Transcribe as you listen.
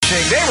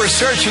They were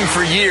searching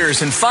for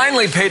years and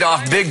finally paid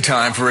off big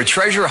time for a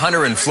treasure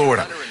hunter in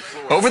Florida.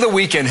 Over the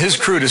weekend, his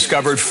crew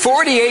discovered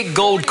 48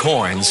 gold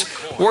coins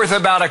worth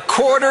about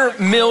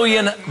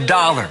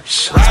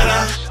 $250,000.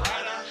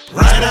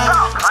 Right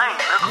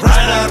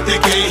out the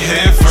gate,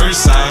 head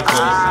first I go.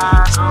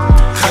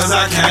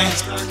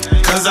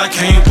 Cause I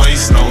can't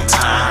waste no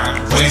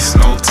time. Waste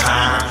no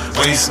time.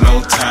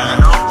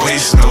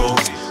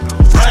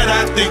 Right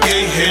out the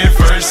gate, head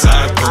first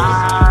I go.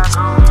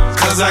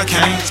 Cause I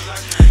can't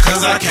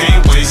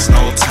waste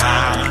no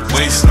time.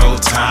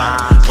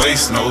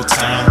 Waste no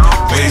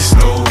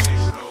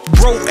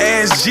Broke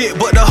ass jit,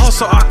 but the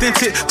hustle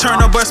authentic. Turn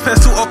a bus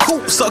pass to a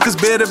coupe, suckers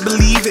better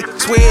believe it.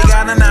 Swag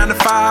got a 9 to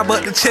 5,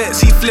 but the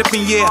checks he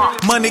flipping, yeah.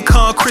 Money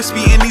come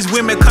crispy and these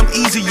women come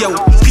easy, yo.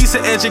 Piece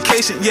of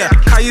education, yeah.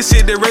 How you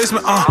said they raised me,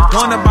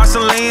 wanna buy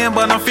some land,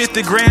 but I'm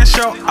 50 grand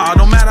short.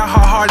 No matter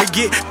how hard it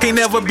get, can't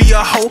never be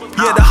a hoe.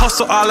 Yeah, the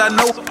hustle all I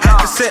know. Had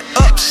to set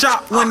up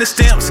shop when the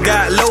stamps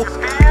got low.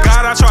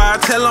 God, I try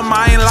to tell them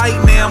I ain't like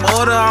them.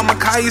 I'm a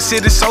Kaya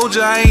City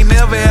soldier, I ain't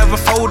never ever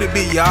folded,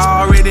 but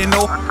y'all already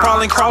know.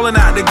 Crawling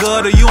out the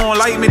gutter, you don't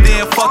like me,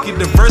 then fuck it.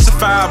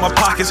 Diversify my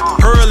pockets,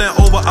 hurling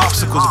over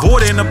obstacles,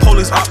 voiding the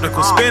police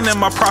optical, spending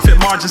my profit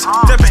margins,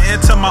 stepping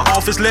into my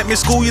office, let me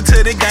school you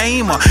to the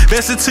game.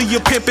 Best into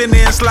your pimping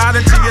and slide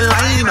into your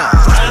lane.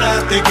 Right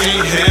out the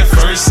gate, head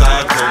first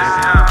I go.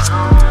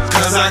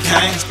 Cause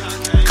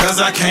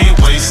I can't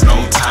waste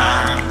no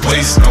time.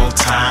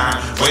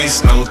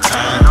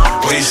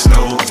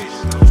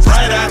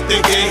 Right out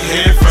the gate,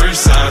 head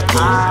first I go.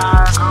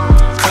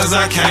 Cause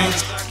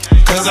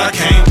I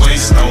can't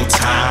waste no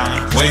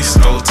time.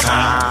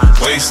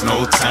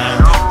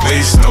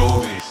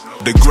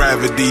 The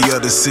gravity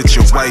of the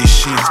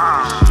situation,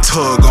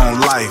 tug on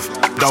life,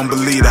 don't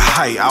believe the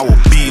height. I was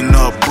beating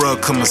up bruh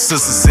cause my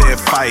sister said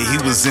fight. He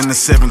was in the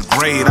 7th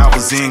grade, I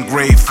was in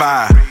grade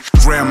 5.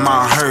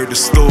 Grandma heard the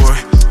story,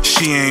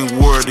 she ain't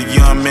worried a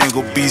young man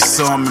gon' be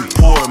something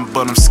important.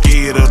 But I'm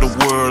scared of the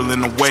world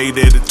and the way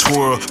that it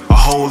twirl. A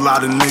whole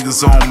lot of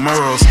niggas on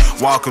Merles,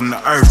 walking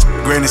the earth.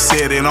 Granny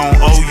said they don't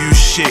owe you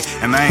shit,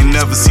 and I ain't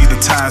never see the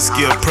time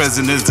scale.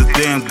 Present is a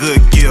damn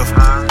good gift.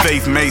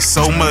 Faith makes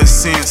so much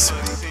sense.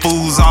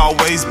 Fools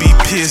always be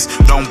pissed,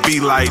 don't be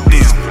like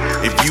them.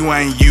 If you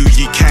ain't you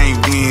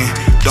can't win.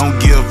 Don't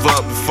give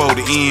up before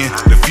the end.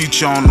 The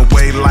future on the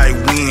way like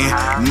wind.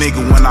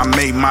 Nigga, when I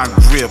make my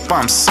grip,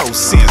 I'm so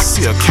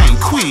sincere, can't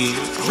quit.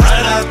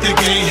 Right out the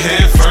gate,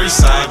 head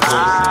first I go.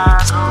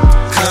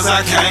 Cause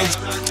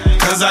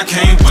I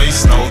can't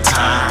waste no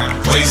time.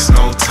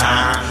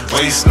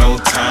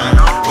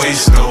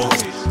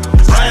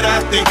 Right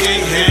out the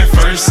gate, head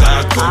first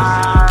I go.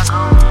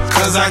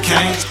 Cause I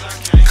can't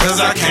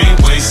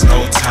waste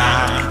no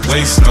time.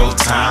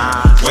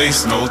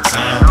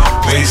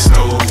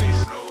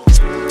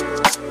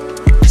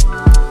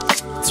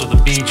 So the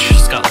beach,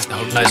 it's got like the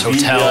nice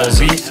hotels.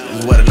 The beach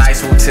is where the nice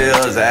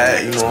hotels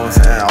at, you know what I'm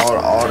saying?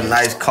 All the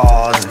nice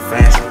cars and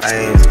fancy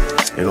things,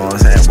 you know what I'm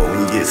saying? But when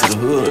you get to the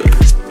hood,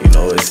 you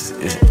know, it's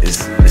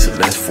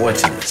less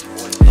fortunate,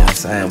 you know what I'm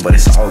saying? But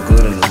it's all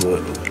good in the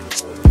hood, though.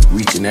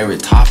 Reaching every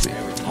topic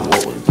of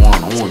what was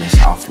going on in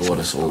South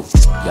Florida. So you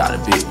got the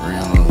big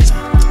rims,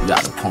 you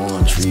got the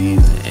palm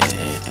trees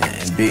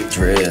and big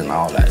dreads and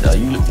all that.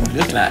 You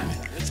looking at me, you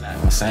know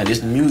what I'm saying? This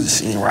the music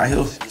scene right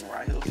here,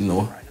 you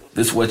know.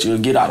 This is what you'll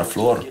get out of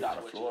Florida.